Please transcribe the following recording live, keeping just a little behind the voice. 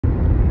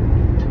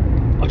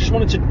I just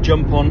wanted to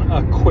jump on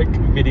a quick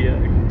video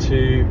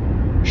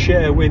to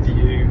share with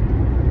you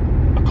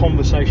a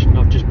conversation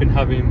I've just been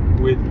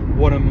having with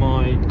one of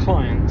my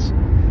clients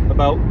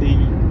about the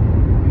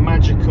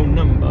magical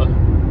number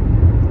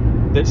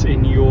that's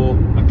in your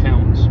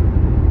accounts.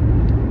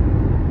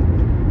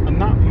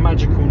 And that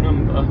magical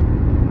number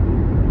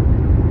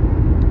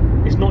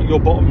is not your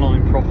bottom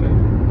line profit.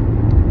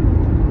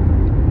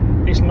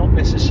 It's not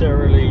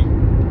necessarily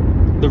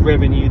the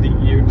revenue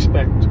that you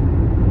expect.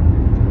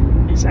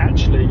 It's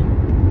actually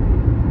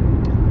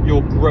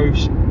your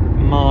gross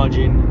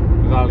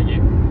margin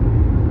value.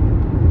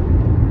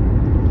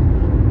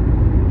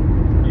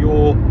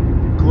 Your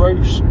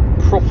gross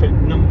profit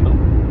number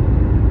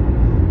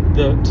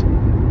that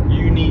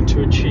you need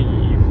to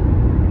achieve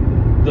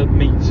that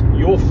meets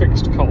your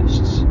fixed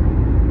costs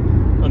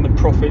and the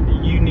profit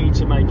that you need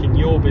to make in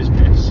your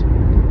business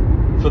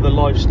for the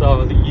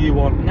lifestyle that you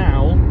want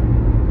now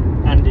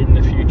and in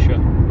the future,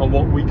 and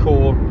what we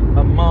call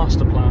a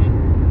master plan.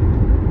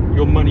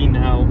 Your money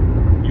now,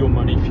 your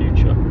money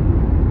future.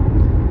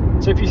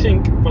 So if you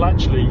think, well,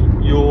 actually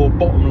your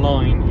bottom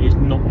line is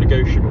not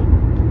negotiable,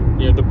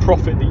 you know, the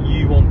profit that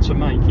you want to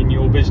make in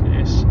your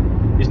business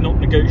is not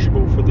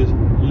negotiable for the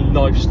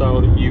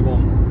lifestyle that you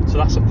want, so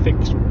that's a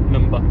fixed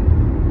number.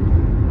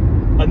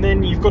 And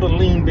then you've got a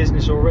lean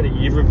business already,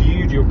 you've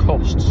reviewed your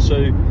costs, so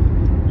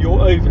your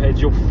overheads,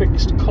 your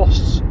fixed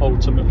costs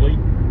ultimately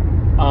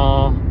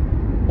are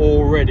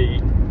already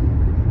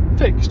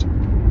fixed.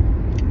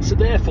 So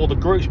therefore the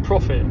gross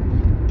profit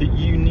that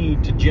you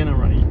need to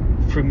generate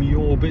from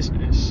your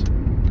business,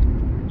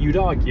 you'd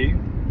argue,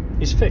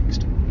 is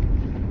fixed.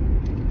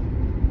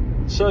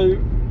 So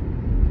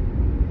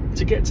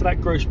to get to that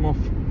gross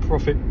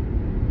profit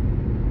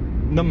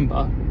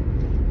number,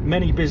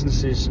 many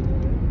businesses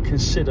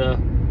consider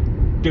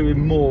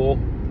doing more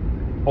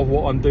of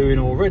what I'm doing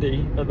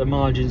already at the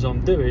margins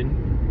I'm doing,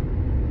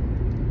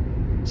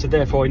 so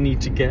therefore I need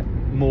to get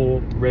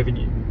more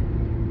revenue.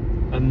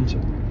 And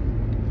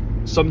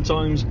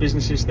sometimes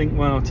businesses think,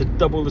 well, to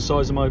double the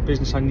size of my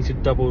business I need to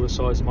double the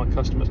size of my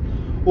customers.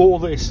 All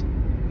this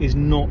is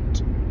not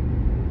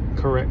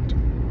correct.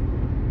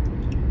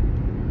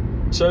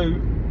 So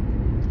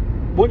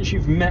once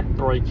you've met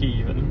break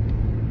even,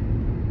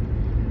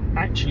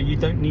 actually you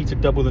don't need to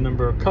double the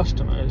number of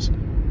customers,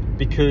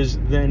 because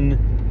then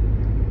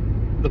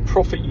the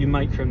profit you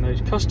make from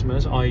those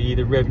customers, i.e.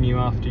 the revenue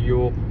after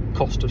your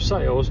cost of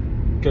sales,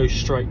 goes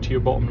straight to your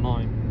bottom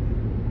line.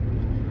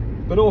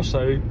 But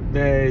also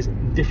there's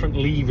different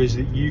levers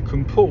that you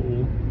can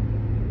pull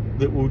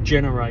that will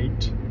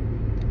generate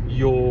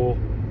your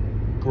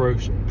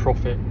gross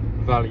profit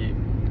value.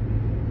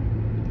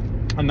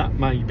 And that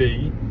may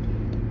be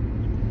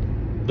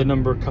the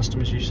number of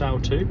customers you sell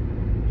to,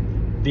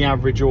 the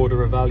average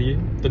order of value,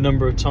 the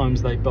number of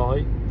times they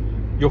buy,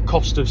 your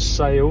cost of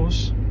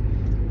sales,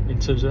 in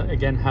terms of,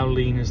 again, how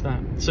lean is that?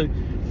 So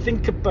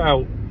think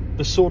about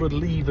the sort of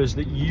levers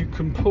that you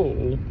can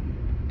pull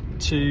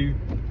to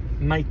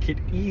make it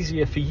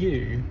easier for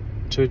you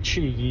to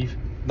achieve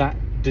that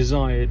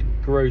desired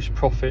gross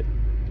profit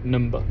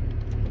number.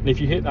 And if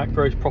you hit that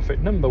gross profit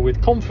number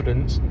with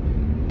confidence,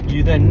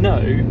 you then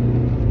know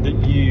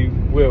that you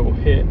will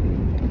hit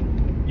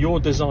your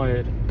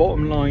desired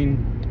bottom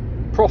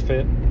line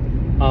profit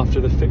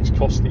after the fixed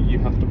cost that you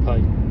have to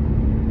pay.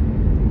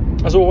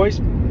 As always,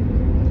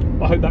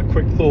 I hope that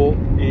quick thought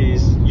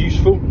is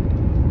useful,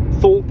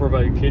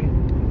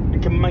 thought-provoking,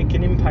 and can make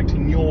an impact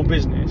in your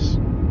business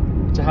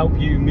to help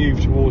you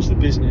move towards the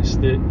business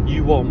that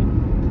you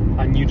want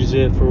and you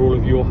deserve for all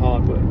of your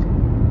hard work.